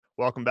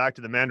Welcome back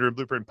to the Mandarin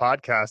Blueprint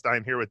podcast. I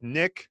am here with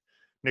Nick.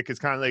 Nick has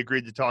kindly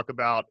agreed to talk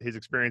about his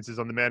experiences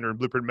on the Mandarin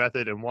Blueprint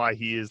method and why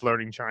he is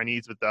learning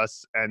Chinese with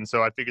us. And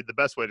so I figured the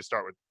best way to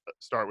start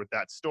with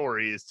that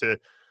story is to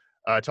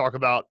talk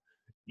about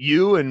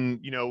you and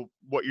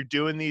what you're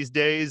doing these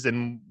days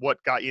and what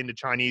got you into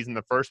Chinese in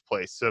the first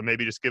place. So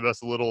maybe just give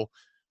us a little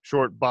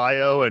short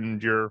bio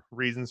and your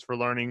reasons for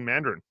learning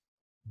Mandarin.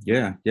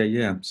 Yeah.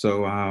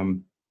 So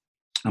I'm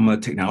a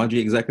technology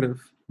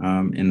executive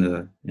in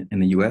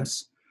the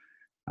U.S.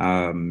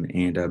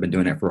 And I've been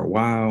doing that for a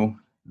while.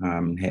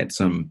 Had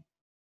some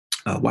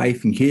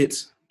wife and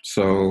kids.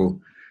 So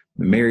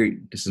I'm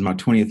married. This is my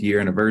 20th year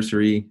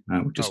anniversary,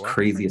 which is Oh, wow.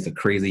 crazy. It's a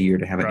crazy year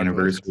to have an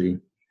anniversary.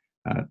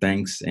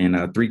 Thanks.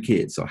 And 3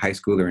 kids, so high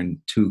schooler and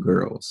 2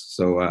 girls.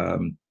 So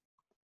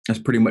that's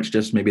pretty much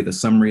just maybe the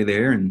summary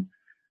there. And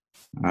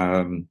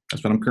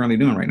that's what I'm currently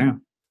doing right now.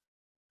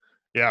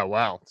 Yeah.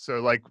 Wow.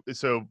 So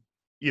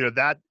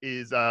that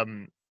is, a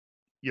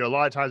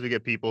lot of times we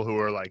get people who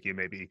are like,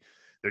 maybe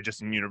they're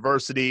just in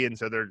university and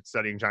so they're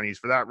studying Chinese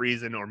for that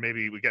reason, or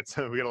maybe we get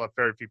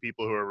very few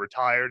people who are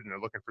retired and they're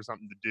looking for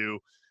something to do.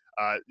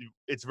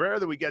 It's rare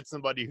that we get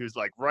somebody who's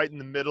like right in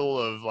the middle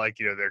of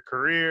their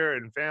career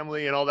and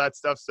family and all that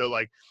stuff. So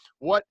like,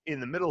 what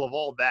in the middle of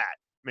all that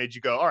made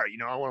you go, all right,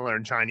 I want to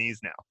learn Chinese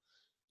now?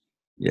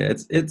 Yeah,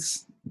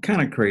 it's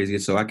kind of crazy.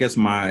 So I guess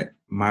my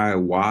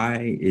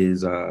why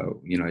is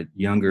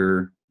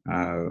younger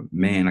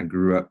man. I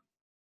grew up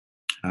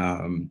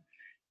um,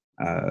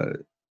 uh,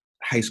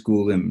 high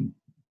school and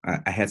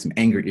I had some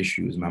anger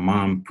issues. My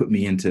mom put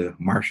me into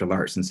martial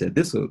arts and said,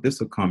 "This will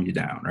calm you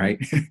down, right?"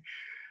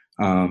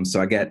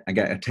 So I got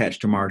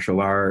attached to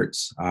martial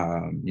arts.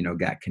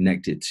 Got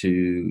connected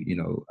to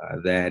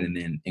that, and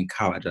then in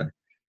college I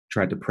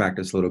tried to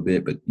practice a little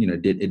bit, but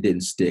it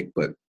didn't stick.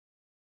 But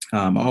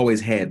I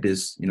always had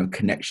this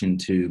connection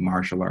to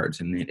martial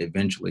arts, and then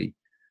eventually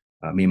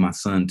me and my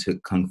son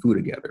took kung fu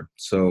together.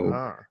 So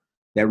Ah.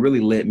 that really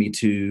led me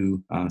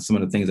to some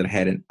of the things that I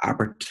had in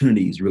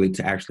opportunities really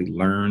to actually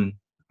learn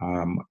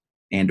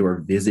and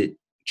or visit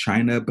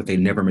China, but they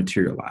never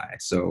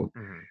materialized. So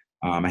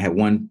Mhm. I had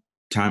one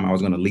time I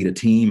was going to lead a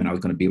team and I was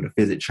going to be able to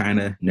visit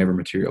China, never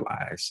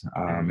materialized.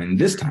 Mhm. And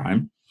this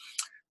time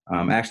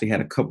I actually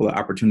had a couple of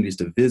opportunities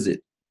to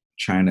visit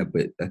China,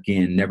 but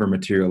again, never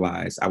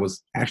materialized. I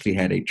was actually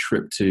had a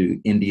trip to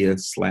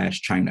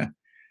India/China.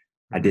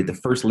 I did Mhm. the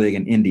first leg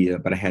in India,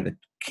 but I had to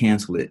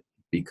cancel it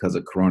because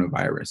of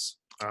coronavirus.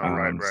 Oh,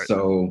 right.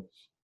 So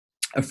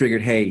I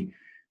figured, hey,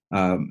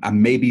 I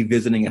may be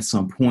visiting at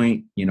some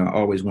point. I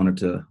always wanted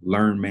to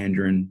learn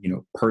Mandarin,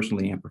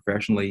 personally and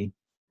professionally.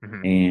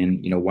 Mhm.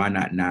 And, why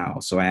not now?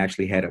 So I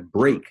actually had a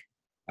break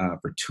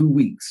for 2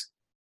 weeks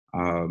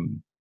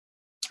um,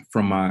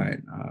 from my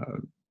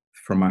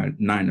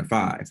 9 to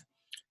 5.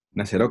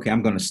 And I said, okay,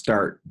 I'm going to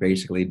start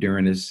basically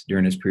during this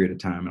period of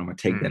time. And I'm going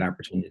to take that Mhm.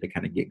 opportunity to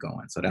kind of get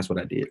going. So that's what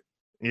I did.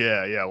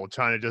 Yeah. Well,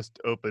 China just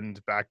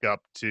opened back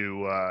up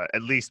to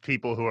at least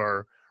people who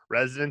are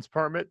residence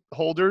permit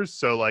holders.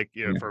 So,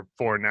 Yeah. for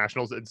foreign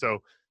nationals, and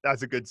so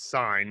that's a good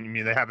sign. I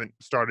mean, they haven't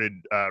started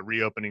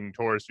reopening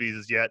tourist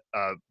visas yet,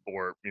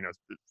 or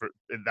for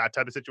in that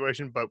type of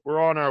situation, but we're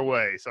on our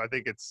way. So I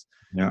think it's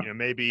Yeah.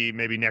 maybe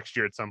next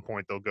year at some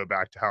point they'll go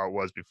back to how it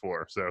was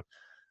before. So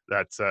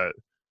that's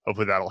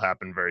hopefully that'll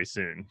happen very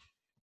soon.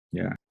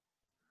 Yeah.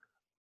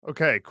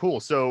 Okay, cool.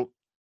 So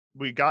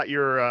we got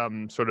your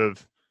sort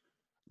of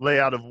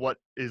layout of what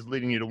is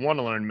leading you to want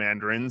to learn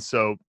Mandarin.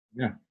 So,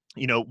 Yeah.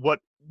 what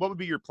would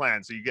be your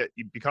plan? So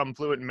you become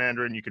fluent in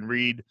Mandarin, you can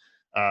read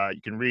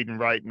and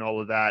write and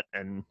all of that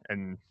and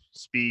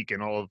speak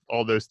and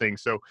all those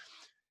things. So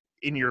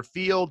in your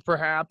field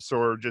perhaps,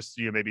 or just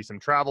maybe some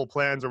travel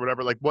plans or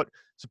whatever, like what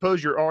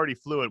suppose you're already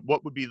fluent,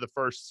 what would be the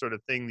first sort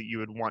of thing that you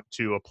would want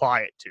to apply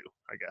it to,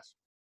 I guess?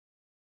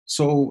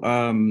 So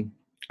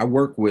I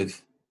work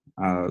with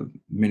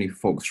many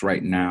folks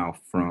right now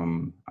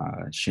from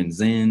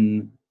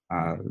Shenzhen,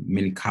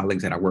 many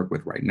colleagues that I work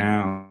with right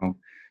now.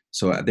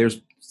 So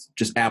there's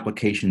just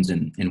applications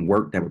and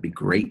work that would be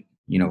great,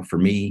 for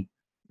me.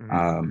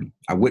 Hmm.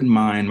 I wouldn't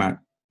mind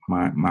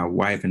my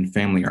wife and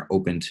family are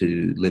open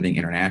to living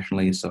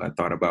internationally. So I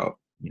thought about,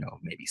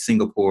 maybe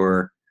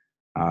Singapore,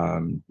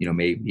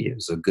 maybe it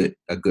was a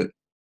good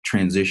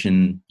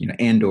transition,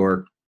 and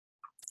or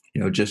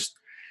just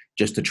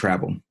to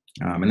travel.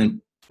 And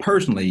then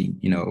personally,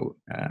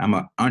 I'm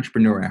an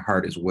entrepreneur at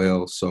heart as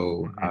well.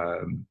 So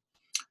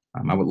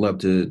Hmm. I would love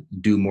to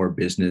do more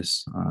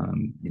business,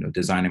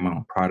 designing my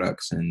own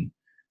products and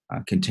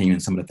continuing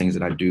some of the things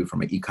that I do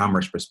from an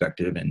e-commerce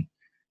perspective. And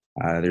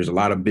there's a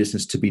lot of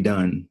business to be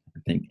done, I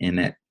think, in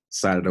that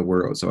side of the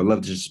world. So I'd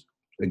love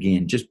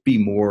to just be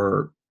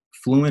more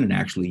fluent and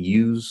actually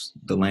use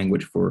the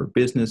language for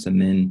business,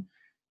 and then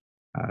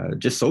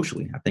just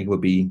socially, I think it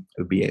would be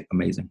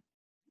amazing.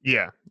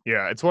 Yeah,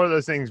 it's one of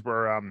those things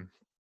where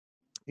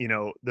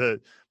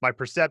the my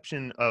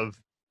perception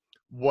of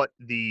what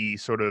the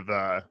sort of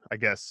I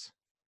guess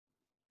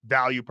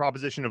value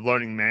proposition of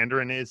learning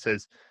Mandarin is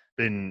has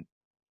been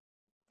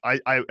I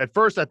at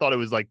first I thought it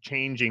was like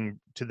changing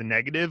to the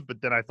negative,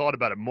 but then I thought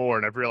about it more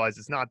and I've realized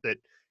it's not that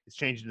it's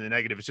changing to the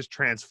negative. It's just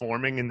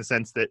transforming in the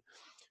sense that,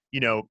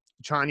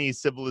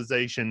 Chinese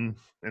civilization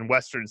and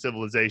Western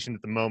civilization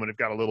at the moment have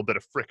got a little bit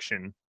of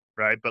friction,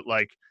 right? But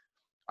like,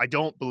 I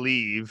don't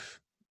believe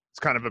it's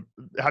kind of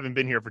having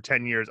been here for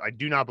 10 years, I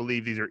do not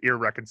believe these are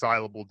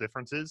irreconcilable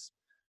differences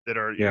that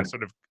are, Yeah.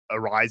 sort of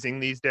arising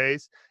these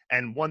days.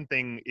 And one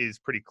thing is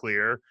pretty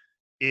clear.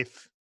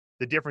 If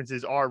the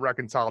differences are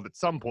reconciled at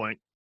some point,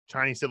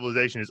 Chinese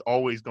civilization is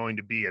always going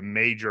to be a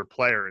major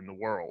player in the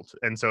world.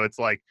 And so it's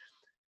like,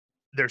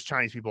 there's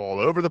Chinese people all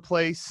over the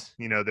place.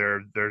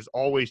 There's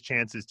always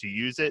chances to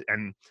use it.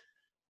 And,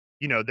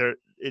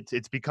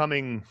 it's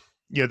becoming,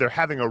 they're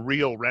having a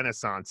real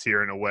renaissance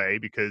here in a way,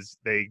 because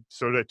they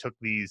sort of took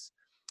these,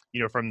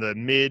 from the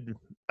mid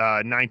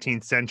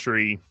 19th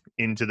century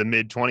into the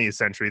mid 20th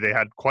century, they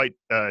had quite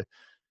a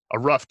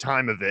rough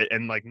time of it.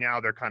 And like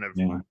now they're kind of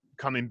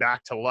coming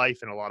back to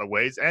life in a lot of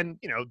ways. And,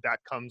 that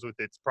comes with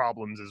its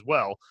problems as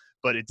well.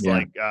 But it's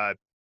like,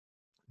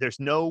 there's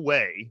no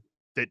way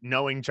that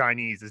knowing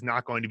Chinese is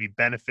not going to be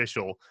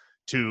beneficial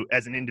to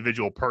as an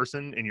individual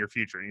person in your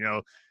future.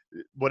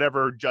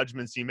 Whatever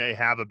judgments you may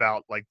have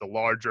about like the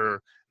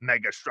larger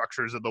mega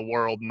structures of the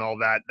world and all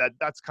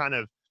that's kind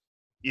of,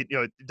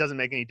 it doesn't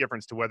make any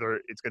difference to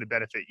whether it's going to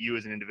benefit you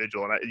as an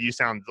individual. And you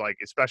sound like,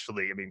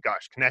 especially, I mean,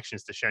 gosh,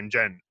 connections to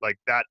Shenzhen, like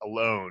that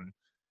alone,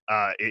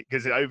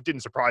 because it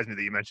didn't surprise me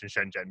that you mentioned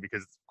Shenzhen,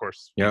 because of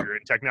course you're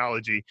in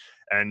technology,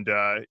 and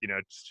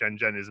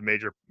Shenzhen is a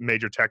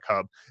major tech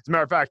hub. As a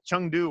matter of fact,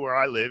 Chengdu, where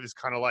I live, is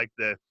kind of like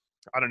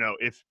I don't know,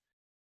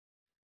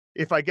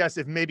 if I guess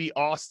if maybe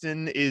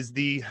Austin is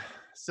the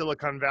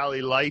Silicon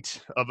Valley light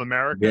of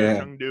America,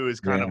 Chengdu is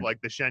kind of like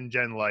the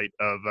Shenzhen light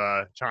of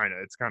China.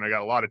 It's kind of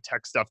got a lot of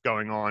tech stuff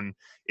going on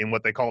in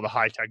what they call the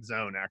high tech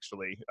zone,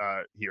 actually,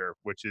 here,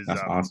 which is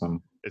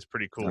awesome. It's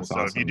pretty cool. That's so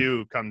awesome. If you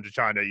do come to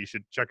China, you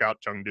should check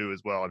out Chengdu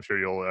as well. I'm sure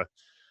you'll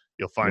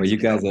find. Well, you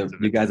guys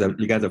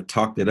have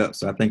talked it up,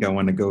 so I think I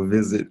want to go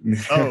visit.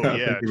 Oh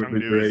yeah,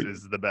 Chengdu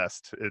is the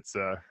best. It's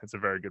a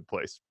very good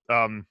place.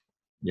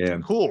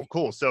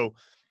 Cool. So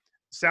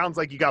sounds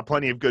like you got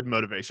plenty of good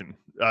motivation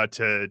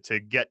to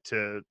get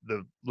to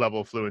the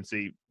level of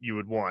fluency you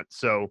would want.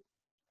 So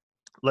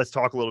let's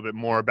talk a little bit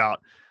more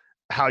about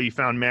how you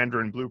found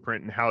Mandarin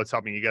Blueprint and how it's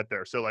helping you get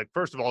there. So like,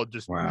 first of all,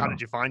 just how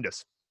did you find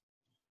us?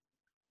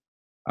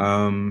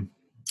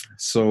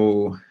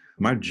 So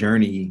my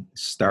journey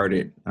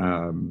started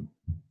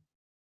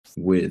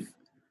with,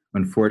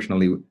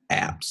 unfortunately,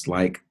 apps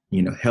like,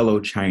 Hello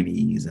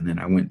Chinese. And then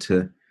I went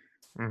to,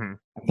 I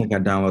think I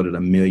downloaded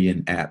 1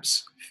 million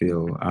apps,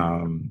 Phil.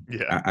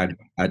 I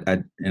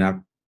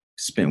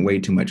spent way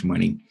too much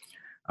money.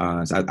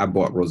 So I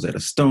bought Rosetta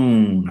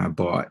Stone. I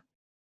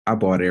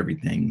bought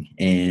everything.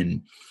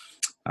 And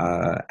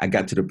I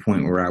got to the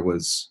point where I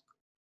was,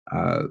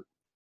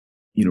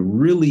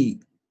 really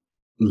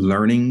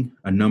learning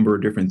a number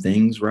of different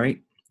things, right?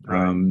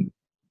 Then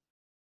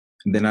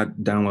I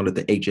downloaded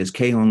the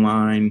HSK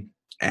Online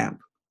app,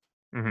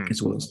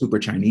 as well as Super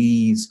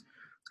Chinese,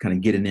 kind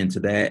of getting into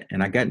that.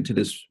 And I got into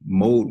this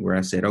mode where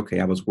I said, okay,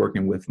 I was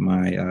working with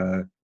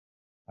my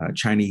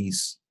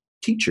Chinese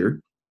teacher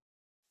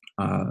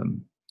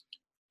on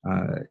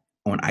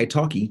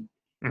italki,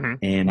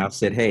 and I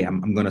said, hey,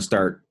 I'm going to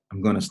start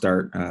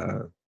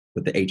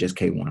with the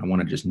HSK one. I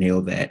want to just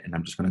nail that, and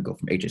I'm just going to go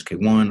from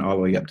HSK 1 all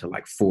the way up to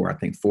like 4. I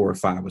think 4 or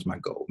 5 was my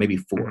goal, maybe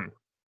 4.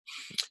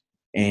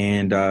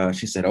 And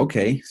she said,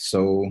 okay.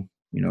 So,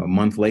 a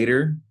month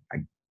later, I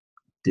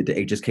did the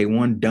HSK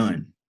 1,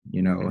 done.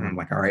 And I'm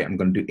like, all right, I'm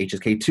going to do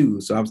HSK 2.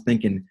 So I was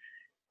thinking,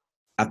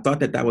 I thought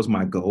that was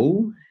my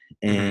goal.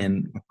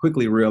 And I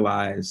quickly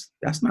realized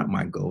that's not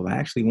my goal. I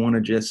actually want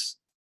to just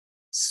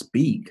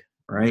speak,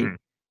 right?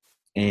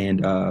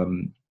 And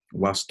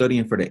while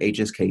studying for the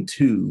HSK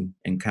 2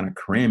 and kind of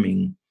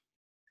cramming,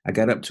 I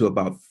got up to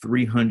about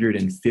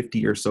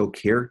 350 or so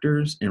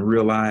characters and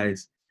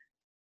realized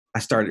I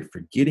started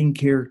forgetting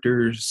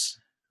characters.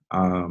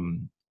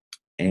 And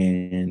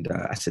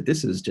I said,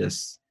 this is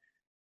just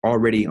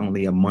already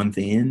only a month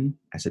in.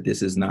 I said,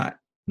 this is not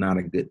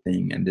a good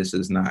thing. And this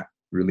is not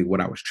really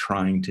what I was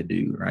trying to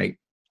do. Right.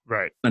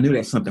 I knew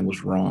that something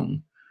was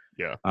wrong.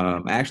 Yeah.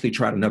 I actually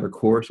tried another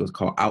course. It was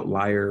called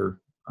Outlier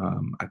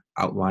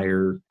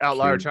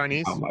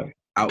Chinese.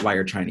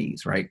 Outlier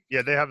Chinese, right?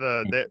 Yeah, they have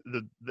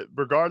the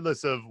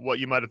regardless of what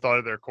you might have thought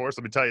of their course,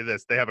 let me tell you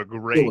this: they have a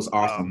great. It was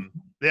awesome.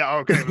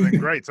 Okay, well, then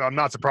great. So I'm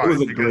not surprised. It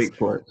was a great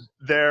course.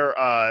 Their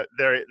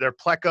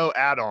Pleco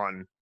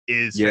add-on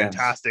is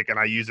fantastic, and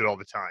I use it all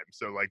the time.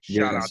 So like,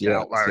 shout out to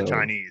Outlier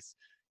Chinese.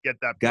 Get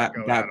that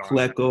Pleco got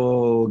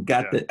Pleco,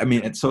 the. I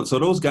mean, so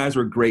those guys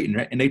were great,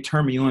 and they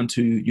turned me on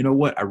to, you know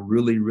what? I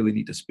really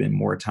need to spend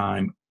more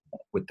time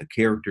with the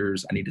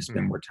characters. I need to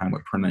spend more time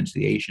with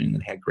pronunciation,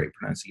 and had great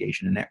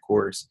pronunciation in that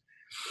course.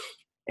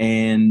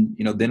 And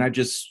then I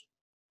just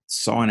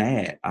saw an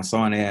ad. I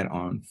saw an ad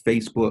on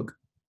Facebook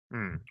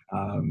Mm.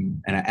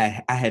 And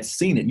I had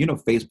seen it.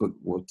 Facebook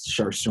will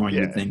start showing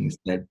you Yeah. things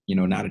that,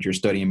 now that you're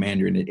studying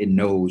Mandarin, it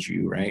knows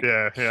you, right?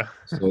 Yeah. Yeah.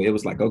 So it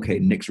was like, okay,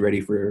 Nick's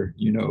ready for,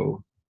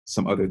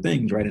 some other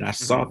things, right? And I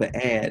Hmm. saw the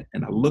ad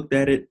and I looked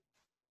at it.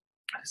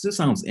 This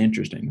sounds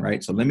interesting,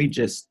 right? So let me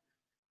just,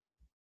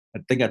 I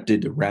think I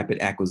did the rapid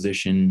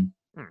acquisition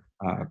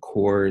Mm.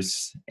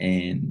 course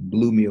and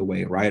blew me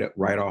away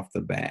right off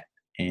the bat.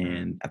 Mm.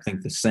 And I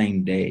think the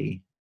same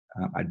day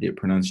I did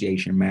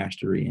pronunciation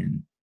mastery,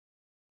 and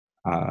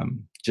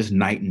just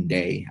night and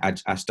day.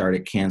 I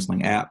started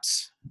canceling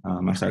apps.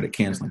 I started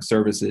canceling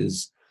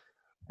services.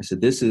 I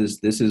said, this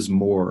is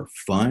more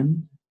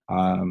fun.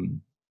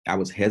 Um, I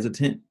was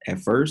hesitant at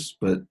first,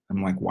 but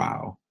I'm like,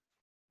 wow.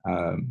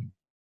 Um,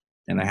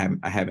 and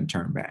I haven't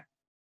turned back.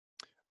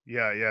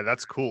 Yeah. Yeah.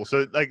 That's cool.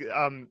 So like,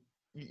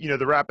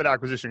 the rapid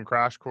acquisition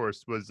crash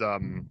course was,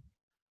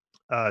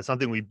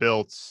 something we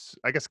built,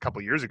 I guess, a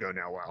couple years ago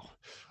now. Wow,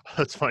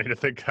 it's funny to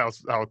think how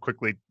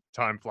quickly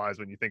time flies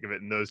when you think of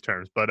it in those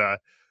terms. But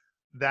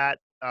that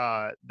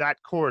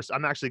course,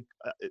 I'm actually,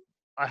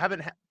 I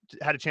haven't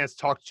had a chance to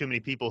talk to too many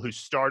people who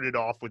started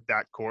off with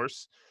that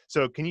course.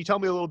 So can you tell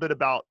me a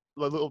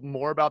little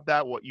more about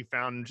that? What you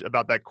found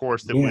about that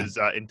course that Yeah, was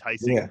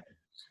enticing? yeah.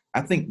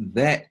 I think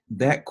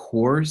that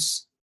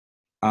course,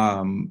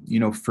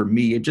 for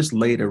me, it just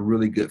laid a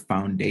really good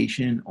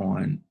foundation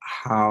on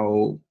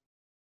how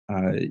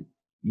uh,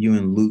 you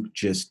and Luke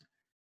just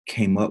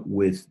came up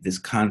with this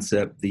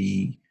concept,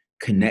 the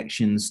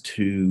connections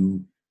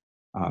to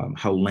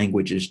how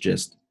language is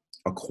just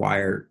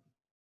acquired,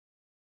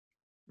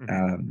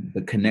 Hmm.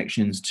 the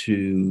connections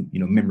to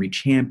memory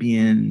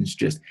champions,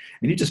 and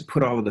you just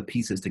put all of the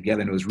pieces together,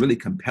 and it was really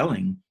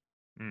compelling.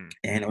 Mm.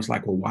 And it was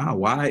like, well, wow,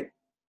 why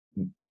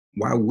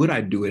would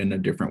I do it in a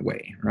different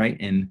way, right?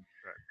 And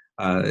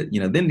Right.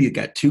 then you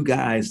got two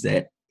guys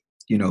that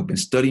been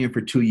studying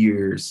for 2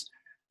 years,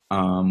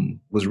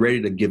 was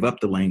ready to give up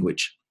the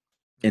language,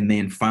 and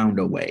then found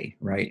a way,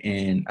 right?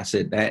 And I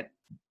said that,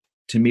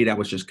 to me, that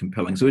was just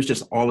compelling. So it's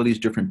just all of these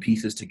different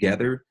pieces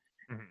together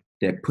Hmm.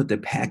 that put the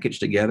package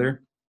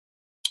together,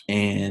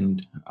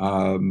 and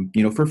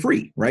for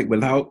free, right,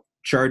 without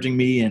charging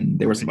me. And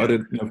there were some Yeah.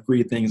 other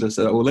free things. I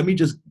said, oh, well, let me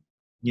just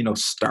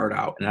start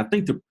out. And I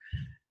think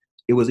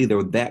it was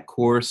either that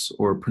course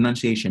or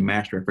pronunciation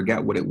master. I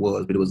forgot what it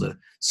was, but it was a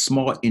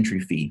small entry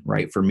fee,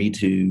 right, for me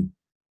to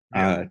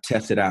Yeah.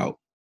 test it out.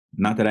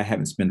 Not that I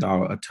haven't spent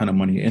a ton of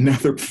money in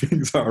other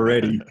things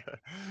already,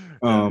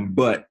 Yeah.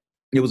 but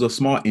it was a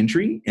small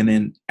entry, and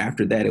then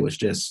after that, it was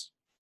just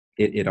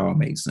it all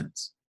made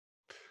sense.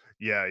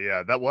 Yeah,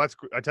 yeah.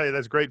 I tell you,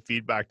 that's great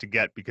feedback to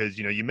get because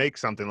you make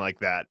something like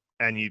that,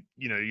 and you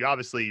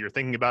obviously you're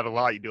thinking about it a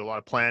lot. You do a lot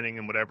of planning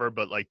and whatever,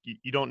 but like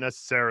you don't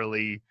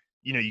necessarily,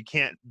 you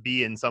can't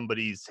be in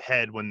somebody's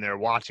head when they're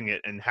watching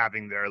it and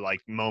having their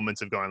like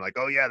moments of going like,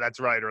 oh yeah, that's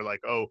right, or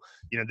like, oh,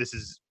 this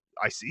is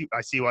I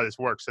see why this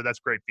works. So that's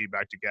great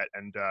feedback to get,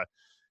 and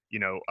you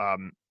know,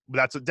 um,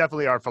 that's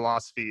definitely our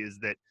philosophy is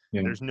that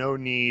Yeah, there's no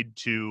need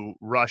to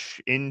rush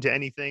into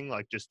anything.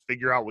 Like, just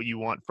figure out what you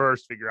want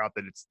first. Figure out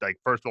that it's like,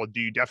 first of all, do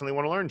you definitely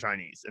want to learn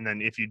Chinese? And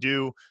then if you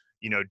do,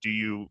 do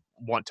you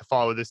want to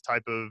follow this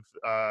type of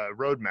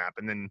roadmap?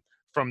 And then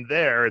from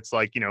there, it's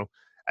like,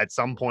 at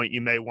some point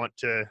you may want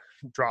to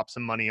drop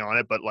some money on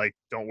it, but like,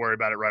 don't worry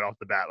about it right off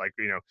the bat. Like,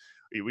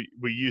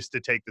 we used to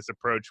take this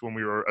approach when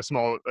we were a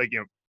small, like,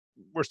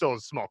 we're still a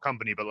small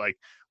company, but like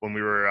when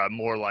we were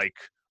more like,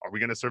 are we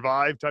going to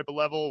survive type of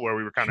level, where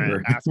we were kind of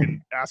sure.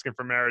 asking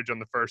for marriage on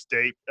the first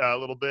date a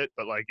little bit,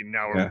 but like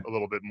now we're Yeah, a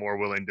little bit more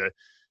willing to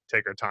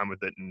take our time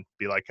with it and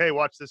be like, hey,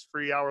 watch this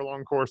free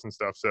hour-long course and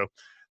stuff. So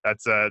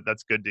that's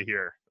good to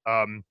hear.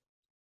 All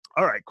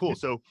right, cool. yeah.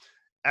 So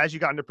as you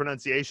got into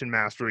pronunciation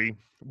mastery,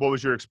 what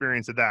was your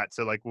experience of that?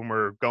 So like when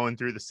we're going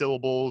through the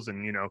syllables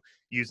and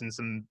using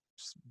some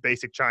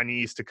basic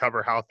Chinese to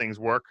cover how things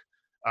work,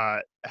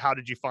 how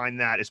did you find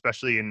that,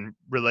 especially in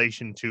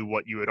relation to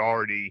what you had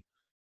already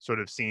sort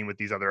of seen with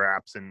these other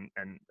apps and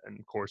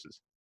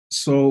courses?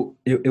 So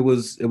it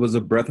was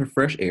a breath of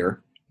fresh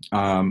air.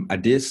 I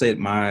did say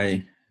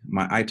my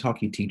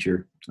italki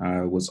teacher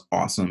was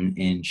awesome,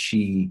 and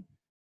she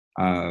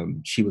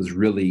was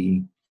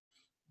really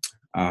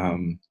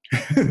um,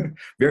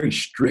 very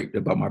strict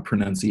about my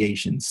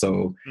pronunciation.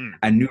 So Mm.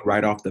 I knew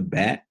right off the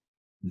bat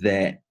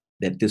that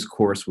this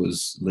course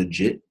was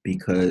legit,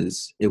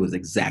 because it was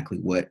exactly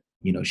what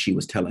she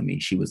was telling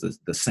me. She was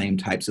the same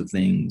types of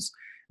things.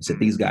 I said, Mm.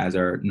 these guys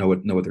know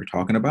what they're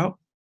talking about.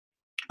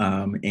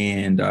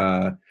 And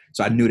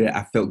so I knew that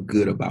I felt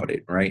good about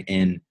it, right?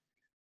 And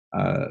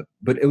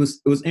but it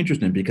was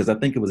interesting, because I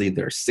think it was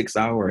either a 6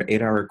 hour or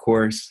 8 hour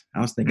course.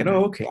 I was thinking, Mhm.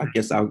 oh, okay, I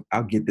guess I'll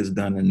get this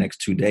done in the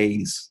next 2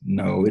 days.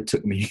 No, it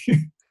took me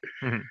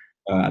Mhm.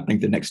 I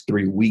think the next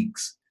 3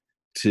 weeks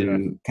Yeah.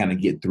 to kind of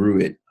get through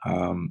it.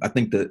 I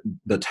think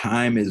the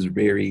time is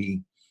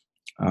very,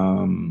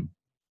 um,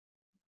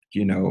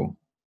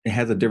 it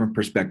has a different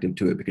perspective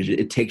to it, because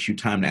it takes you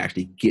time to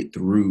actually get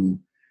through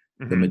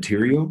the Mhm.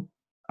 material.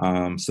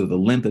 So the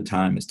length of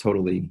time is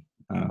totally,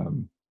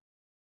 um,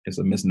 it's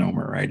a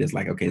misnomer, right? It's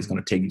like, okay, it's Mhm.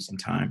 going to take you some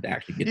time to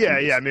actually get through Yeah,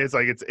 yeah. I this. mean, it's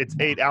like it's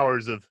 8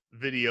 hours of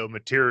video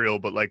material,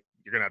 but like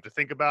you're gonna have to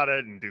think about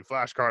it and do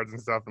flashcards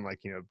and stuff, and like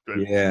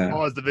Yeah,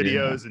 pause the yeah,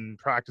 videos and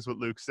practice what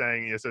Luke's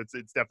saying. So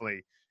it's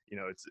definitely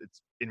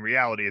it's in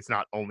reality it's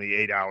not only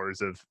 8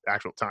 hours of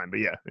actual time, but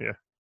yeah,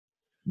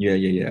 yeah.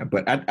 yeah.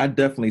 But I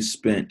definitely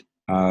spent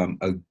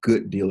a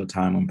good deal of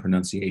time on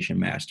pronunciation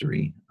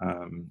mastery,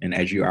 and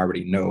as you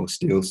already know,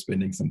 still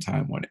spending some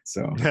time on it.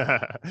 So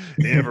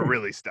They never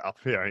really stop.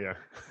 Yeah,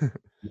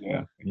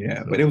 yeah.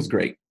 yeah. But So it was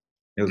great.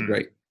 It was mm,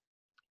 great.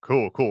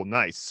 cool, cool,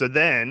 nice. So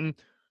then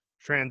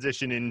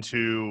transition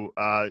into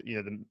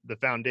the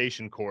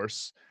foundation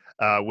course,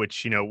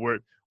 which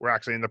we're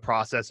actually in the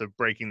process of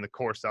breaking the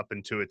course up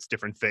into its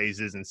different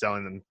phases and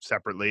selling them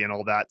separately and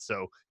all that.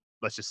 So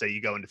let's just say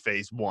you go into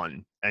phase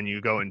one and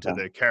you go into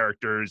the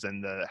characters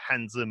and the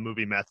Hansa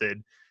movie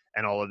method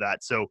and all of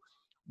that. So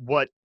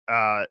what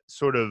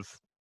sort of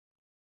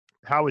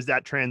how is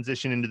that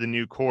transition into the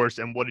new course,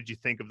 and what did you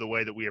think of the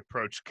way that we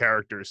approach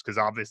characters? Because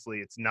obviously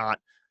it's not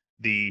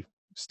the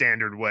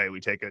standard way.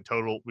 We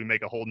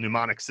make a whole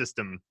mnemonic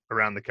system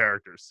around the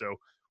characters. So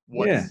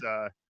Yeah.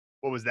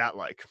 what was that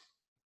like?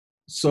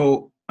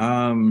 So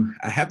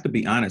I have to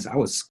be honest, I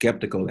was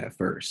skeptical at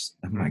first.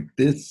 I'm Mm. like,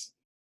 this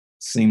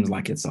seems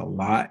like it's a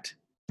lot.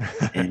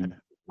 And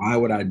why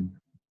would I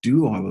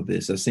do all of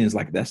this? It seems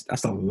like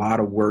that's a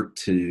lot of work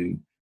to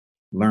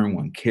learn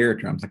one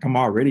character. I'm like, I'm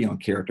already on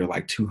character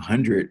like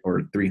 200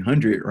 or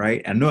 300,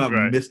 right? I know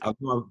Right.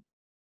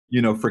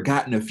 I've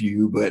forgotten a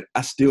few, but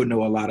I still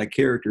know a lot of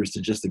characters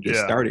to get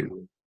Yeah. started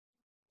with.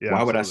 Yeah,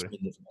 Why would I absolutely.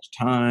 spend this much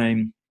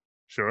time?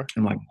 Sure.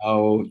 I'm like,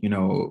 oh,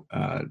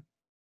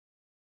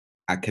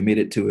 I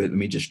committed to it. Let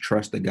me just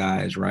trust the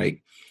guys, right?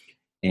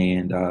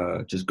 And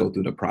just go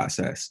through the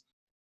process.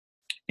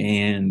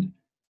 And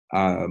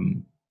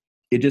um,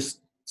 it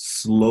just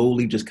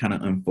slowly just kind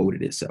of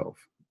unfolded itself,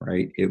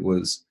 right? It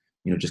was,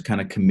 just kind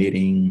of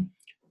committing,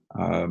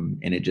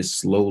 and it just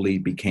slowly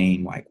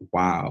became like,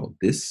 wow,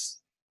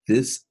 this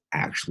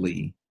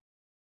actually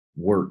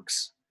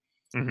works.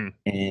 Hmm.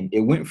 And it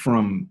went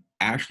from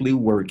actually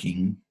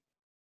working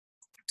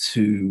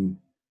to,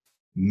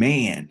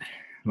 man,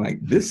 like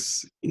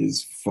this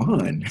is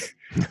fun,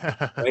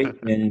 right?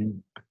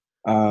 And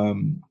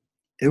um,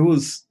 it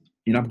was,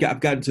 I've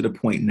gotten to the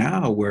point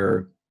now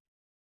where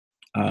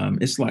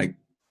it's like,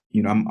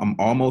 I'm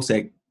almost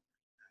at,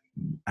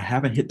 I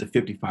haven't hit the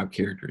 55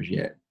 characters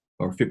yet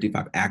or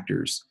 55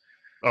 actors,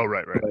 Oh,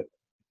 right, right.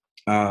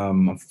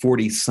 but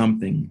 40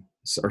 something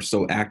or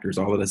so actors,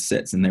 all of the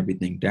sets and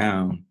everything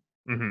down.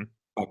 Hmm.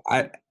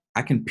 Like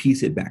I can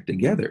piece it back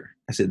together.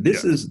 I said, Yeah.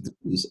 this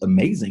is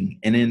amazing.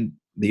 And then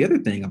the other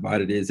thing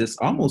about it is it's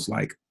almost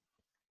like,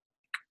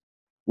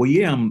 well,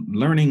 yeah, I'm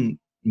learning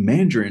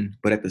Mandarin,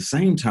 but at the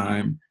same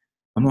time,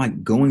 I'm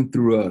like going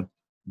through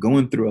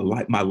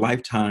my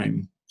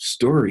lifetime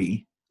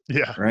story,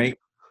 Yeah. right?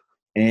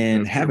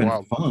 And That's pretty having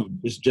wild. fun,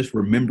 just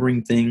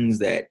remembering things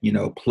that,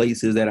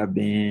 places that I've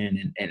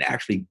been, and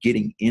actually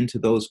getting into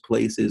those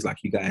places, like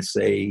you guys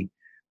say,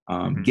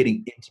 Hmm.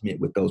 getting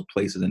intimate with those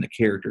places and the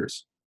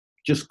characters,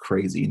 just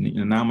crazy.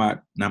 And now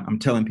I'm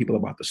telling people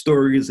about the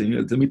stories, and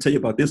let me tell you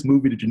about this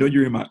movie. Did you know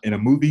you're in a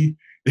movie?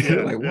 They're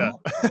Yeah, like, yeah.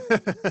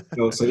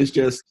 what? So it's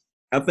just,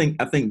 I think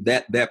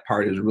that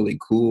part is really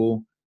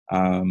cool.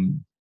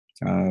 Um,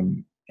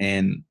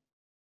 and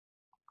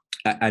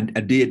I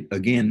did,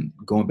 again,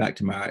 going back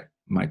to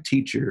my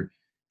teacher.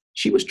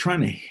 She was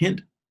trying to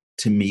hint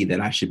to me that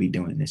I should be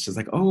doing this. She's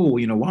like, oh,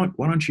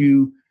 why don't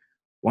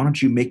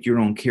you make your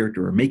own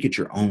character or make it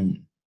your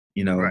own,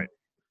 you know? Right,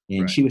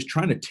 And right. she was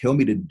trying to tell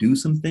me to do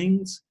some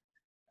things,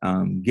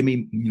 give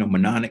me,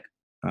 mnemonic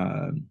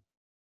um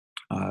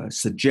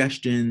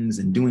suggestions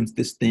and doing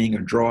this thing, or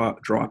draw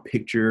a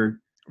picture.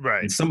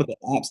 Right, And some of the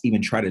apps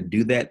even try to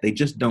do that. They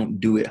just don't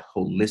do it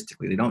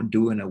holistically. They don't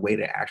do it in a way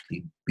that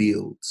actually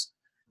builds.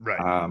 right.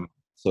 Um,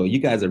 so you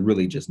guys have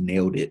really just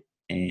nailed it,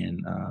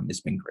 and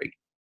it's been great.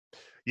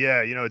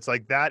 Yeah, it's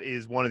like that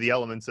is one of the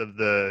elements of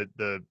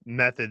the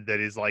method that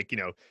is like,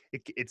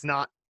 it's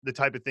not the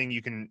type of thing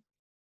you can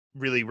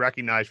really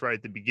recognize right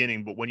at the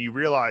beginning, but when you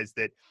realize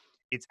that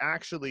it's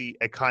actually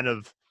a kind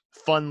of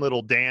fun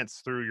little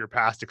dance through your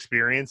past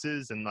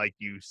experiences, and like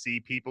you see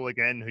people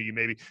again who you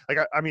maybe like,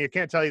 I mean, I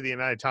can't tell you the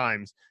amount of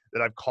times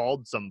that I've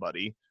called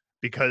somebody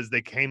because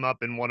they came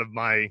up in one of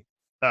my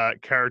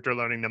character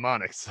learning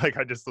mnemonics. Like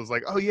I just was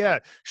like, oh yeah,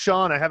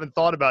 Sean, I haven't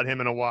thought about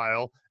him in a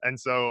while, and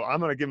so I'm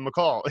gonna give him a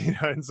call.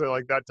 And so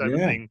like that type of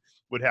Yeah. thing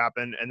would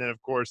happen. And then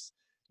of course,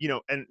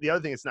 and the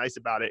other thing that's nice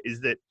about it is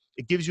that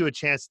it gives you a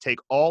chance to take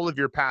all of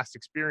your past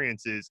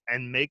experiences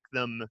and make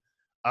them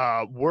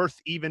worth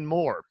even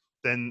more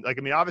than, like,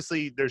 I mean,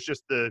 obviously there's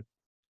just the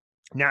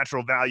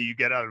natural value you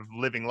get out of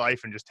living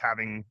life and just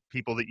having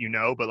people that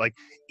but like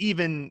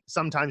even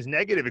sometimes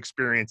negative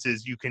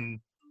experiences, you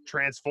can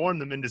transform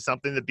them into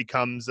something that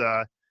becomes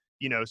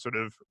sort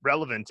of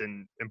relevant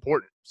and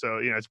important. So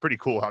it's pretty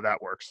cool how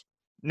that works.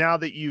 now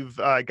that you've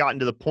gotten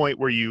to the point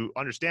where you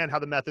understand how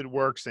the method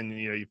works, and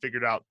you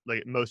figured out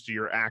like most of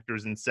your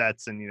actors and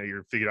sets, and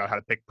you're figured out how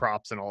to pick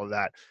props and all of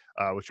that,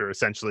 which are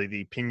essentially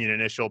the pinion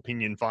initial,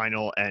 pinion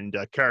final, and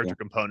Yeah. character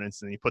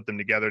components, and you put them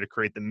together to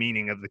create the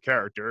meaning of the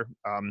character.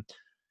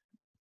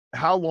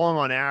 How long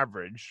on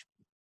average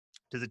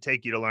does it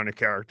take you to learn a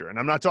character? And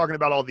I'm not talking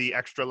about all the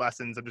extra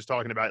lessons. I'm just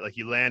talking about like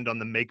you land on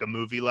the make a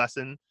movie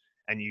lesson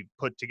and you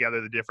put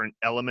together the different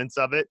elements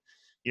of it.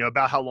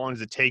 About how long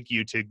does it take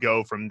you to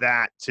go from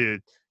that to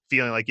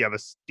feeling like you have a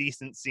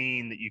decent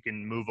scene that you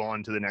can move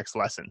on to the next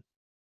lesson?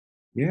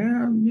 Yeah,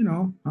 I don't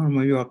know,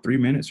 maybe about 3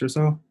 minutes or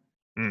so.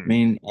 I Mm,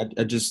 mean,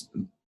 I just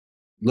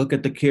look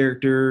at the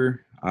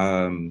character.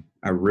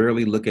 I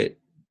rarely look at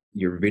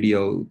your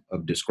video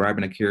of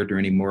describing a character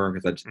anymore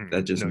because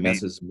that just no need.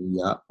 messes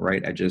me up,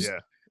 right? Yeah.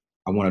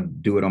 I want to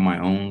do it on my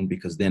own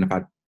because then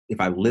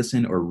if I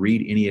listen or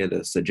read any of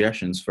the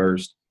suggestions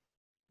first,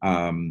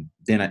 then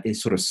it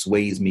sort of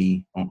sways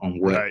me on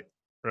what Right.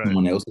 Right.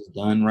 someone else has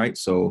done, right?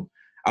 So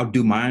I'll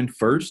do mine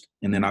first,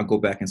 and then I'll go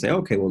back and say,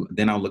 okay, well,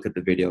 then I'll look at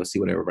the video, see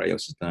what everybody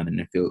else has done, and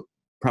then feel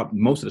probably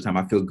most of the time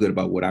I feel good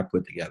about what I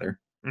put together.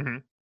 Hmm.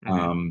 Hmm.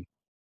 Um,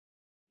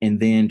 and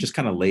then just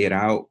kind of lay it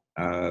out.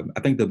 I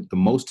think the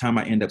most time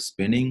I end up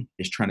spending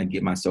is trying to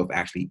get myself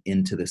actually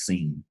into the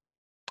scene.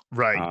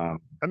 Right. Um,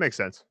 That makes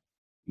sense.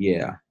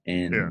 yeah, Yeah.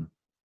 and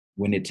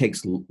when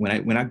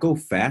I go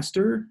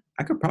faster,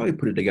 I could probably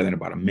put it together in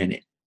about a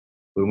minute.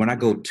 But when I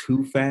go Mm,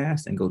 too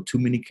fast and go too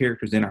many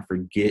characters, then I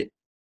forget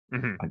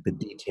hmm. like the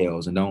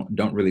details and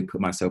don't really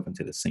put myself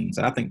into the scenes.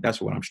 And I think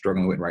that's what I'm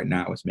struggling with right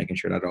now is making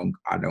sure that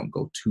I don't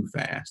go too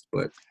fast.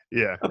 But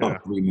Yeah. Yeah.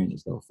 about 3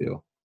 minutes though,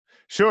 Phil.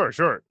 Sure,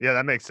 sure. Yeah,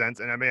 that makes sense.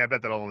 And I mean, I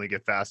bet that'll only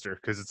get faster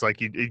because it's like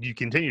you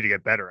continue to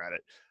get better at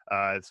it.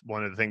 It's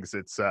one of the things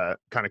that's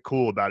kind of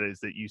cool about it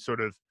is that you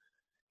sort of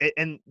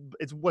and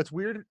it's what's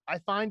weird I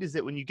find is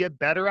that when you get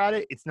better at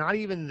it, it's not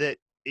even that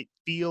it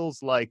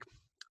feels like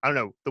I don't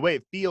know, the way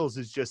it feels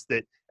is just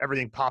that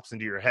everything pops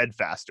into your head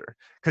faster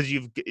because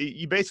you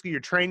basically you're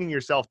training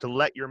yourself to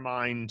let your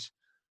mind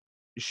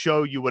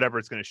show you whatever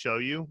it's going to show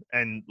you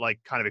and like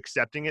kind of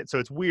accepting it. So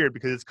it's weird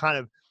because it's kind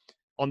of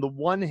on the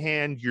one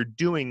hand you're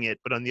doing it,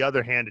 but on the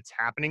other hand it's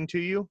happening to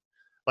you.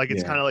 Like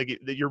it's Yeah. kind of like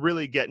that you're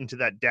really getting to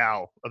that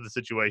Tao of the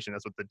situation.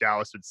 That's what the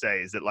Taoist would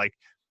say. Is that like,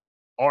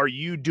 are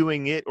you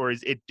doing it or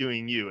is it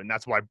doing you? And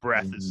that's why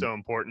breath is Mhm. so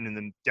important in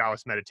the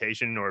Taoist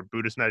meditation or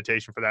Buddhist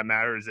meditation for that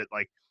matter. Is that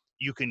like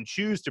you can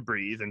choose to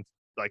breathe and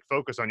like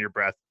focus on your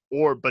breath,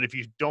 but if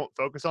you don't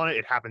focus on it,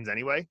 it happens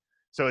anyway.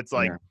 So it's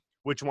like, Yeah.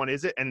 which one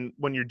is it? And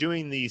when you're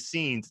doing these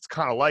scenes, it's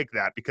kind of like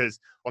that because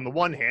on the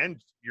one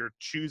hand, you're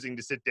choosing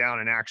to sit down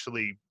and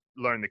actually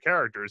learn the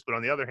characters. But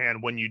on the other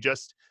hand, when you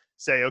just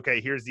say, okay,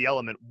 here's the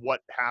element,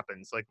 what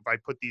happens? Like if I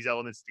put these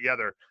elements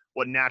together,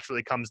 what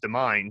naturally comes to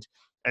mind?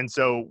 And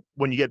so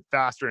when you get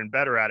faster and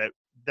better at it,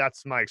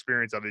 that's my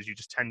experience of it, is you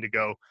just tend to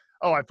go,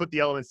 oh, I put the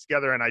elements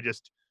together and I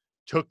just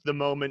took the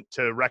moment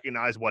to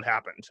recognize what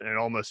happened. And it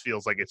almost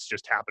feels like it's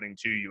just happening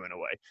to you in a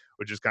way,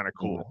 which is kind of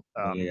Yeah. cool.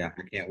 Yeah.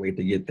 I can't wait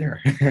to get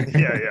there.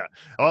 Yeah, yeah.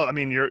 Well, I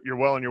mean, you're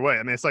well on your way.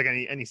 I mean, it's like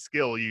any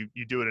skill, you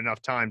do it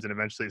enough times, and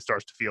eventually it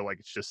starts to feel like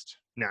it's just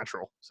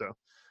natural. So,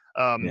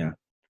 um, Yeah.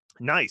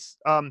 nice.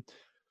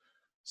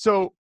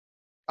 So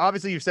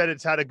obviously you've said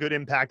it's had a good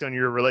impact on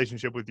your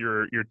relationship with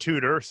your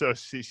tutor. So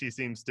she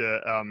seems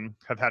to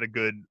have had a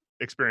good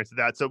experience with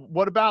that. So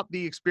what about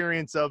the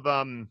experience of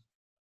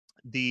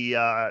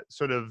the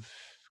sort of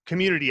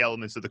community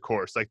elements of the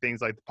course, like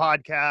things like the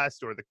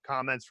podcast or the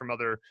comments from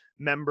other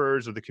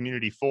members or the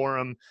community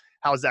forum?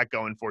 How's that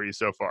going for you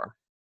so far?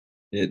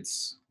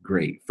 It's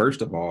great.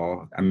 First of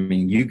all, I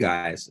mean, you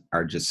guys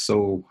are just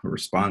so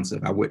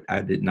responsive.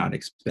 I did not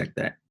expect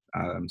that.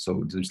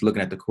 So just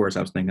looking at the course,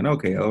 I was thinking,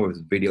 okay, oh, it's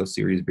a video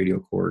series, video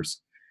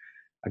course.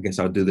 I guess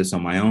I'll do this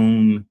on my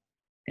own.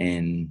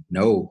 And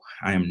no,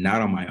 I am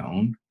not on my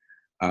own.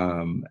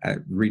 I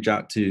reach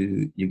out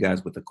to you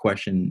guys with a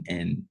question,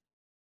 and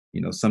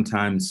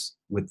sometimes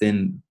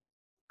within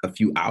a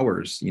few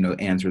hours,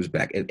 answers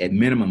back at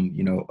minimum,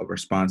 a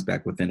response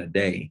back within a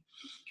day.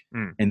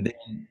 Mm, And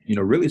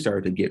then really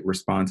started to get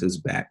responses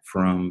back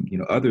from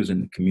others in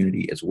the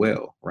community as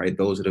well, right?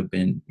 Those that have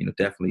been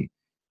definitely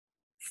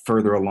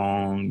further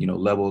along,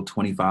 level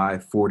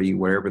 25, 40,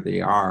 wherever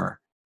they are,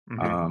 hmm.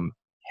 um,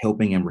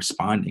 helping and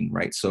responding,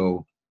 right?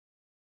 So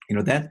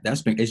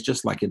that's been, it's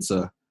just like it's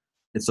a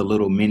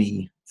little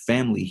mini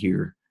family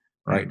here,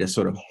 Mm, right? That's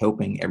sort of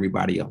helping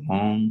everybody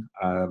along.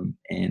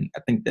 And I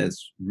think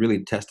that's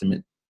really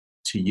testament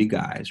to you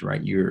guys,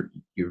 right? You're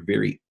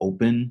very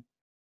open.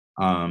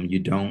 You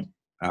don't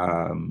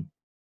um,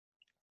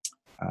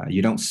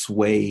 you don't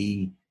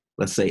sway,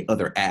 let's say,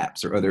 other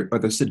apps or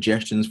other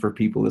suggestions for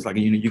people. It's like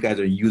you guys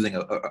are using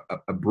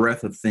a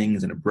breadth of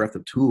things and a breadth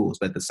of tools,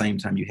 but at the same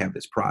time you have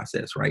this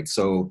process, right?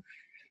 So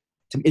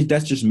to me,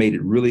 that's just made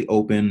it really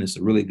open. It's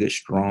a really good,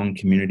 strong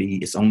community.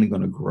 It's only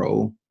going to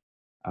grow,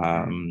 hmm.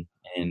 um,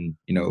 and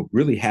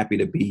really happy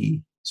to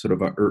be sort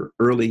of a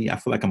early. I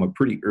feel like I'm a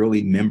pretty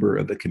early member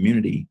of the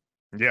community,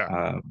 Yeah.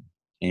 um,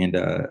 and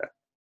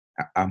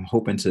I'm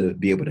hoping to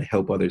be able to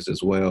help others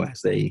as well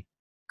as they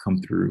come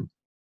through.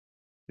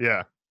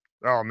 Yeah.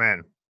 Oh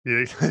man.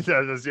 You're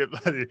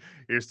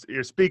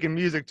speaking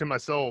music to my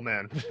soul,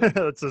 man.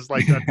 It's just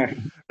like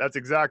that's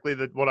exactly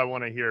what I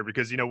want to hear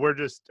because we're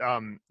just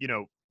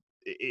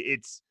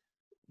it's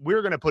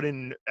we're going to put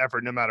in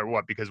effort no matter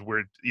what because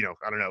we're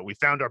I don't know, we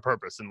found our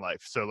purpose in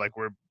life, so like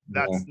Yeah,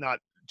 that's not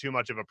too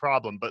much of a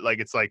problem, but like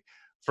it's like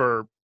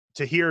for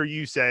to hear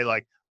you say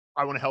like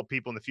I want to help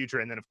people in the future,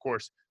 and then of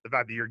course the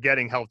fact that you're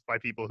getting helped by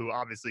people who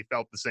obviously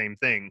felt the same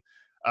thing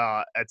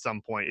at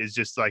some point is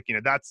just like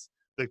that's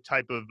the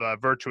type of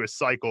virtuous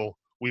cycle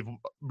we've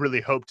really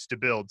hoped to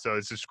build. So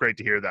it's just great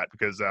to hear that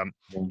because yeah,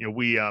 you know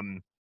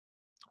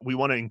we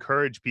want to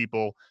encourage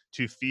people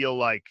to feel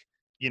like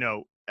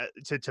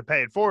to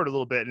pay it forward a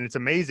little bit. And it's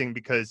amazing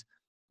because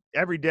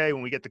every day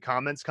when we get the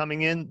comments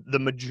coming in, the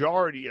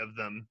majority of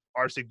them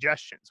are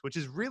suggestions, which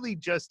is really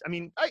just, I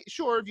mean,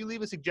 sure, if you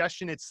leave a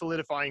suggestion, it's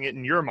solidifying it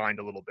in your mind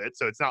a little bit.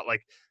 So it's not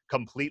like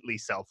completely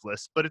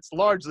selfless, but it's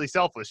largely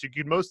selfless. You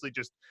could mostly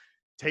just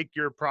take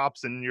your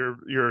props and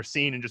your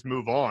scene and just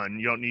move on.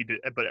 You don't need to,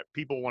 but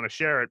people want to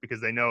share it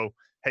because they know,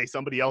 hey,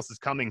 somebody else is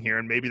coming here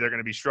and maybe they're going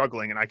to be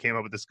struggling and I came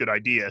up with this good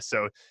idea.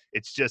 So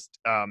it's just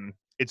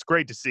it's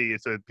great to see.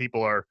 So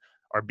people are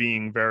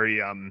being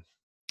very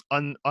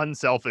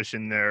unselfish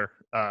in their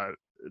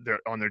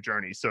on their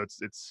journey. So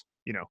it's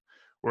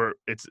we're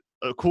it's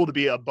cool to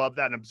be above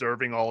that and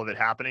observing all of it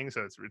happening.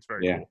 So it's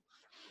very yeah, cool.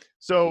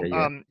 So,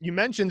 yeah, yeah, you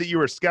mentioned that you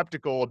were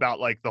skeptical about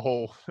like the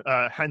whole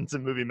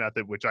Henson movie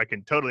method, which I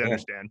can totally yeah,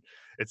 understand.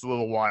 It's a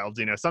little wild.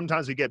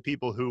 Sometimes we get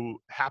people who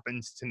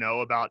happens to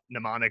know about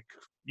mnemonic,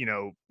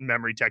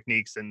 memory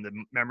techniques and the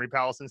memory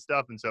palace and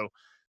stuff, and so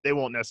they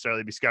won't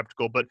necessarily be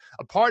skeptical. But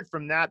apart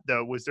from that,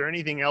 though, was there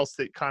anything else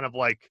that kind of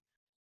like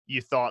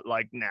you thought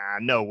like, nah,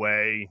 no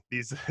way,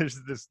 this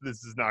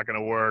is not going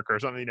to work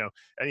or something?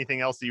 Anything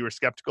else that you were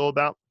skeptical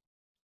about?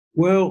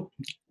 Well,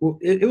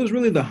 it was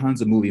really the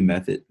Hansa movie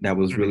method that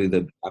was Hmm.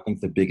 really I think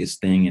the biggest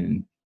thing.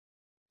 And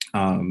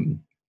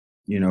um,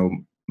 you know,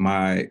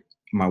 my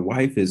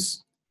wife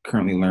is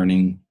currently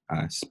learning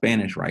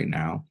Spanish right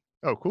now,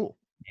 Oh, cool.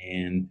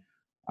 and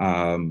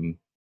um,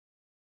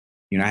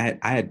 I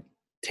had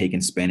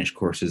taken Spanish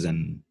courses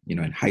in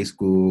high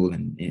school,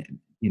 and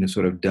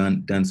sort of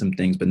done some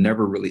things, but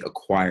never really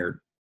acquired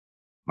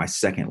my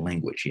second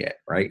language yet,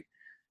 right?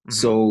 Hmm.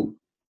 So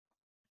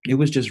it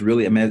was just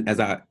really, I mean,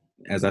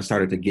 as I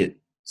started to get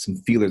some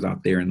feelers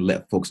out there and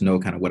let folks know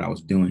kind of what I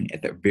was doing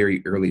at the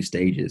very early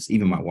stages,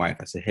 even my wife,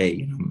 I said,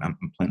 hey, I'm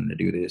planning to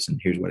do this, and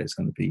here's what it's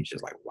going to be.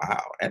 She's like,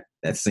 wow,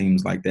 that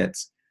seems like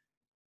that's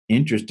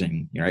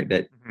interesting, right?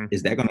 That Hmm.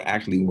 is that going to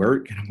actually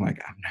work? And I'm like,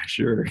 I'm not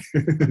sure,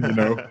 you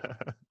know.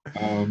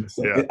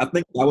 Yeah. I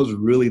think that was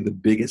really the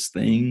biggest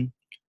thing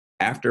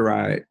after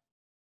I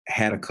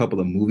had a couple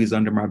of movies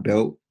under my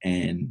belt,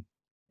 and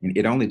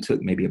it only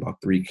took maybe about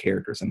three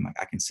characters. I'm like,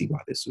 I can see why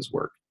this was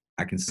work.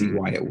 I can see Mm,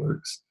 why it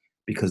works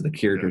because the yeah.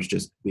 characters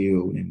just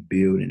build and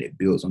build, and it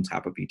builds on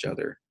top of each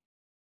other.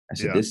 I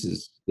said, Yeah. this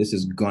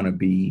is gonna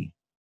be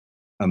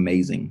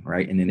amazing,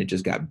 right? And then it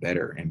just got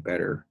better and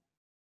better.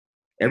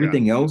 Yeah.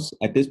 Everything else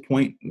at this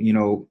point,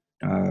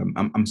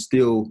 I'm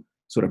still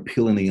sort of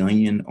peeling the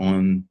onion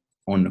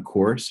on the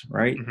course,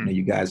 right? Mhm.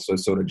 You guys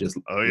sort of just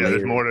Oh, yeah, layer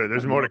it.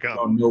 there's more to You come.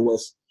 don't know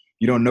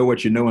you don't know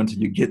what you know until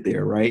you get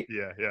there, right?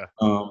 Yeah, yeah.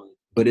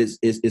 But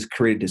it's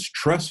created this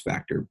trust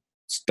factor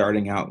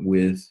starting out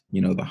with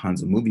the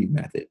Hansa movie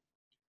method.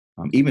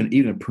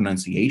 Even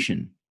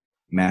pronunciation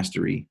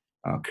mastery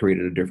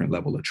created a different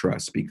level of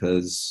trust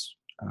because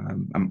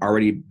I'm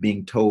already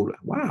being told,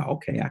 wow,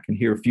 okay, I can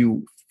hear a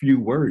few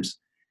words.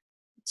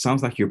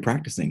 Sounds like you're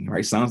practicing,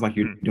 right? Sounds like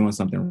you're Mhm, doing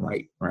something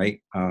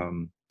right?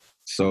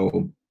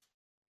 So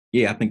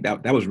yeah, I think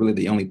that was really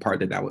the only part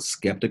that I was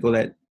skeptical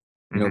that,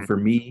 mhm. for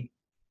me.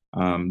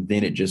 Then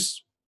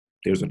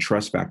there's a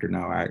trust factor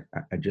now.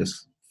 I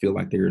just feel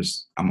like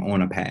I'm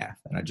on a path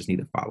and I just need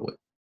to follow it.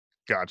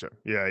 Gotcha.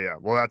 Yeah, yeah.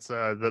 Well,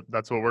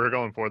 that's what we're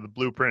going for, the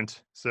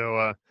blueprint.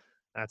 So,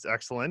 that's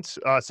excellent.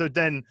 So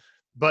then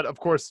but of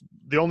course,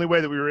 the only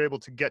way that we were able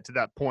to get to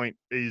that point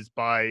is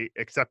by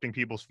accepting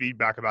people's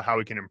feedback about how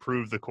we can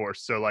improve the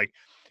course. So, like,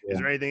 is Yeah.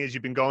 there anything as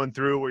you've been going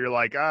through where you're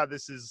like,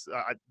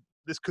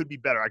 this could be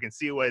better. I can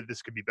see a way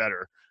this could be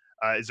better.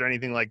 Is there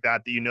anything like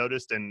that that you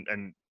noticed? And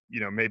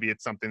maybe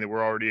it's something that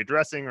we're already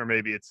addressing, or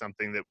maybe it's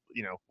something that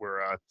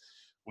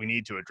we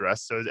need to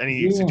address. So,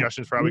 any Yeah.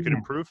 suggestions for how we could Yeah.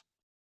 improve?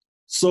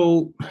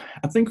 So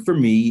I think for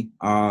me,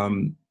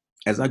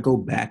 as I go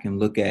back and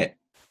look at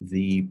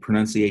the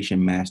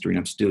pronunciation mastery, and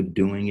I'm still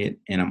doing it,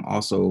 and I'm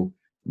also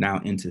now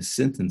into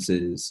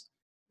sentences.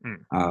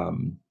 Mm,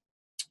 Um,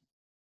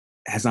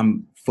 as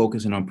I'm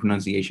focusing on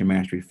pronunciation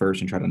mastery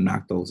first and try to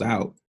knock those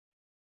out,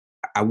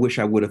 I wish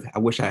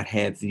I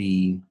had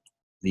the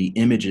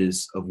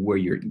images of where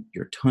your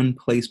tongue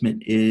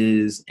placement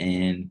is,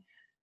 and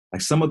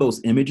like some of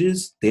those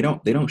images, they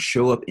don't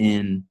show up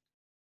in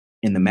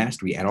the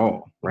mastery at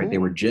all, right? They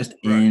ooh, were just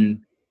right.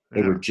 in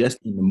they were Yeah. just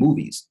in the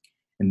movies.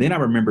 And then I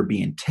remember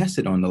being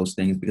tested on those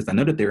things because I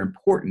know that they're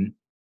important,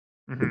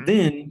 but Mhm.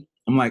 then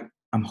I'm like,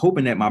 I'm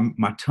hoping that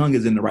my tongue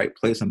is in the right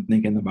place. I'm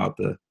thinking about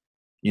the,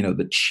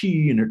 the chi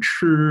and the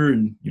chur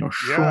and, Yeah.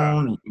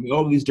 shon and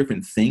all these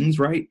different things,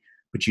 right?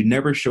 But you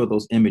never show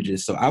those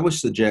images. So I would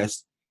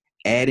suggest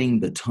adding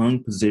the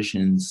tongue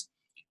positions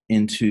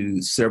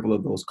into several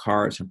of those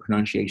cards and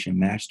pronunciation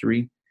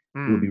mastery.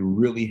 It would Hmm. be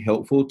really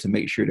helpful to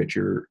make sure that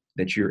you're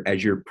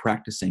as you're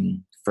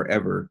practicing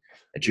forever,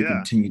 that you Yeah.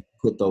 continue to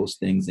put those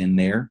things in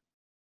there.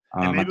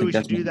 And I maybe we think should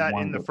that's do that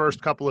one in of the the first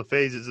things. couple of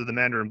phases of the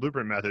Mandarin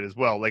Blueprint method as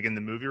well, like in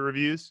the movie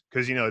reviews.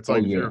 Because it's Oh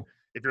like yeah,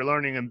 if you're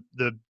learning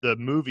the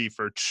movie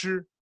for ch,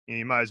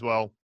 you might as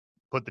well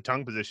put the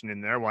tongue position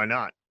in there. Why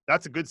not?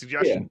 That's a good yeah,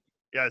 suggestion.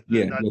 Yeah,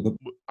 yeah.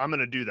 I'm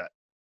gonna do that.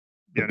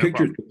 The Yeah, no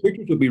pictures problem. the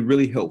pictures will be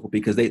really helpful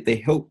because they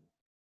help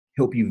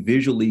you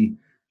visually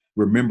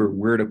remember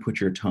where to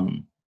put your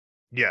tongue.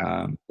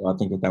 Yeah, So I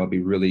think that would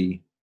be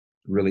really,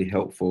 really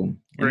helpful. And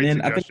great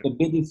then I think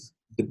suggestion.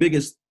 the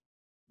biggest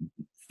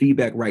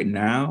feedback right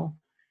now,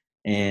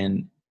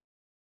 and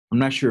I'm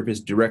not sure if it's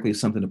directly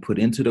something to put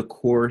into the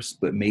course,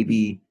 but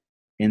maybe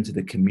into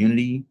the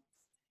community,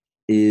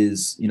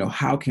 is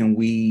how can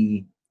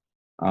we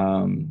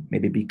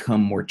maybe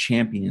become more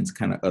champions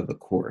kind of the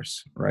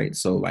course, right?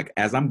 So like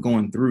as I'm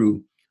going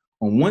through,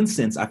 on one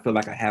sense, I feel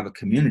like I have a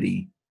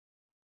community.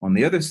 On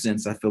the other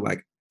sense, I feel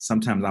like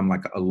sometimes I'm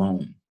like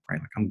alone, right?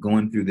 Like I'm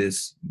going through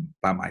this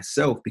by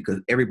myself because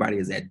everybody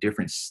is at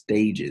different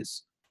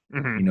stages,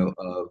 Hmm.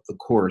 of the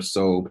course.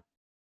 So,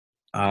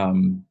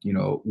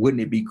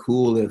 wouldn't it be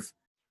cool if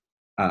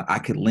I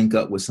could link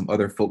up with some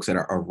other folks that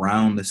are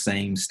around the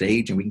same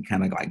stage and we can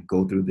kind of like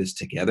go through this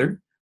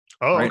together,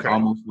 Oh, right? okay.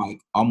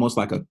 Almost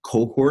like a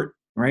cohort,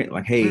 right?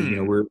 Like, hey,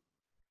 Hmm. we're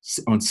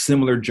on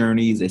similar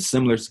journeys at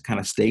similar kind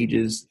of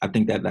stages. I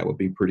think that would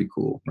be pretty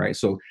cool, right?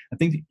 So I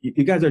think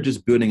you guys are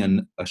just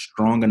building a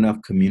strong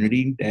enough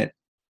community that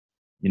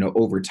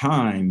over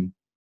time,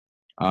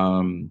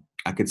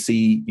 I could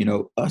see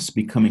us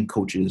becoming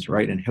coaches,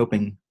 right, and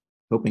helping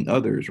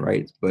others,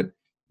 right? But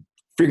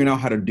figuring out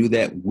how to do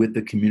that with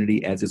the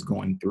community as it's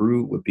going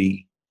through would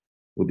be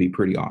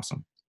pretty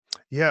awesome.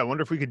 Yeah, I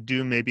wonder if we could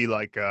do maybe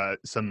like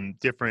some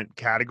different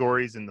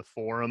categories in the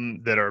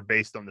forum that are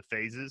based on the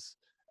phases.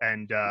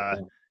 And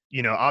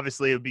Yeah.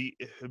 obviously it'd be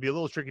a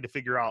little tricky to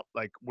figure out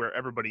like where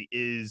everybody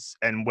is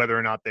and whether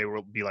or not they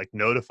will be like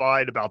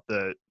notified about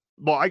the.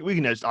 Well, we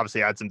can just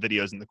obviously add some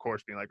videos in the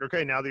course, being like,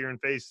 okay, now that you're in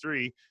phase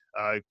three,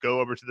 go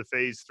over to the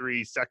phase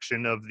three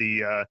section of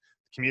the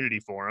community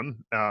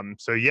forum.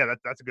 So yeah,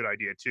 that's a good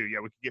idea too. Yeah,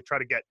 we could try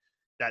to get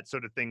that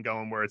sort of thing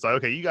going where it's like,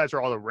 okay, you guys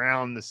are all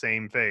around the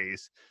same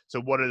phase, so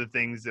what are the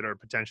things that are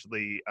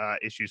potentially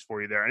issues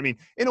for you there? I mean,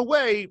 in a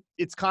way,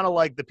 it's kind of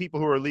like the people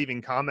who are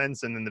leaving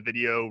comments and then the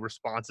video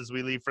responses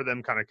we leave for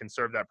them kind of can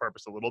serve that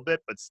purpose a little bit,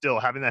 but still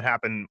having that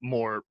happen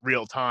more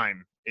real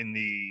time in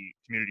the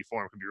community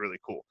forum could be really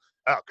cool.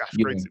 Oh gosh,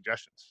 great Yeah.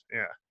 suggestions.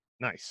 Yeah,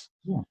 nice.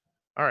 Yeah. All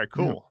right, Yeah.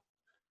 cool,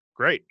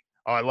 great.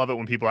 Oh, I love it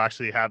when people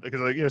actually have,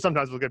 because like,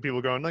 sometimes we'll get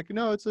people going like,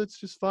 no, it's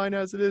just fine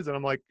as it is, and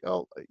I'm like,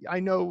 oh, I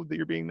know that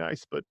you're being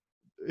nice, but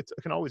it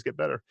can always get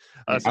better.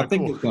 Yeah, I So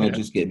think cool. it's going to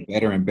Yeah. just get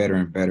better and better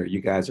and better.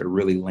 You guys are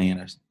really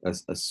laying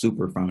a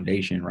super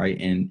foundation, right?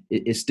 And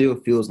it still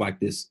feels like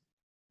this,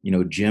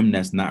 gem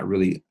that's not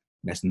really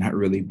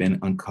been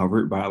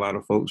uncovered by a lot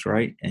of folks,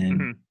 right? And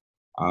Hmm.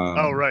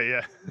 Oh, um, right.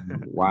 Yeah.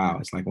 wow,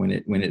 it's like when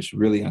it's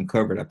really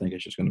uncovered, I think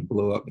it's just going to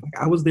blow up. Like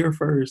I was there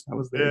first. I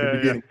was there at the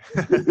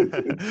Yeah,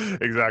 beginning. yeah.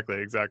 Exactly,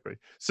 exactly.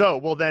 So,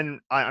 well,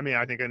 then, I mean,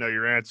 I think I know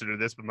your answer to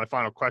this, but my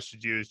final question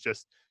to you is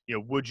just,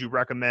 would you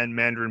recommend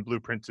Mandarin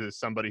Blueprint to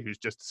somebody who's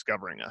just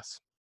discovering us?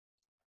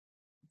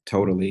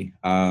 Totally.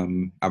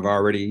 I've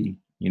already,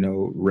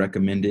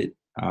 recommended,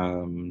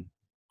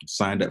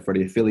 signed up for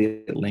the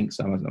affiliate links.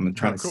 I'm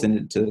trying Oh, to cool. send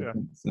it to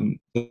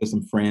Yeah.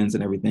 some friends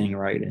and everything,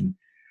 right? And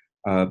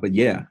but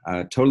yeah,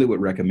 I totally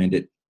would recommend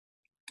it.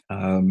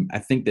 I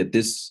think that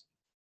this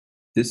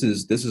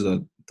is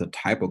the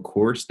type of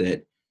course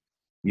that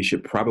you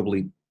should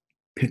probably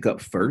pick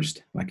up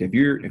first. Like if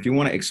Mhm. you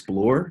want to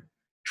explore,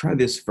 try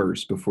this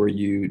first before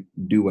you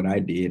do what I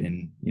did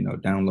and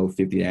download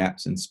 50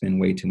 apps and spend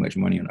way too much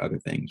money on other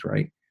things,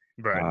 right?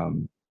 Right.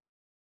 Um,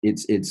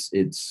 it's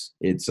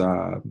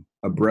a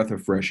breath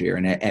of fresh air,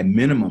 and at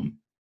minimum,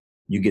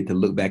 you get to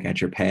look back at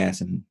your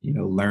past and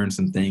learn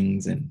some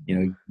things and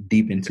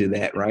deep into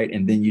that, right?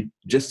 And then you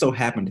just so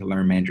happen to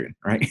learn Mandarin,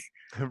 right?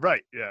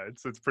 Right. Yeah.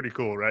 It's pretty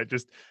cool, right?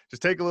 Just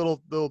take a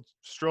little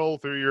stroll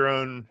through your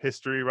own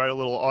history, write a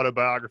little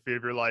autobiography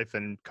of your life,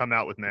 and come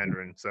out with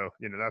Mandarin. So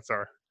that's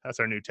our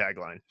new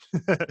tagline.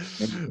 There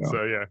you go.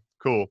 So yeah,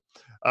 cool.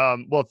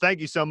 Well, thank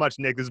you so much,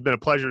 Nick. This has been a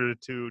pleasure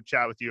to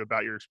chat with you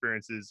about your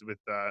experiences with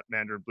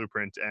Mandarin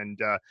Blueprint, and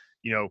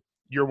you know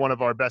you're one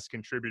of our best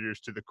contributors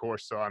to the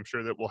course. So I'm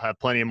sure that we'll have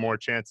plenty of more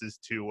chances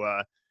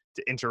to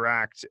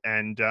interact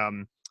and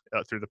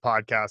through the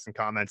podcast and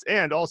comments.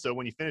 And also,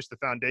 when you finish the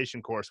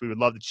foundation course, we would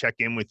love to check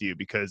in with you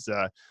because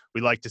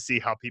we like to see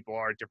how people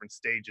are at different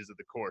stages of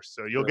the course.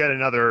 So you'll Sure. get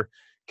another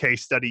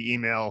case study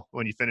email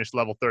when you finish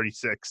level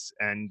 36,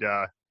 and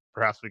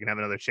perhaps we can have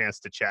another chance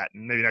to chat.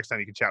 And maybe next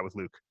time you can chat with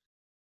Luke.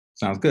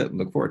 Sounds good.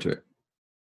 Look forward to it.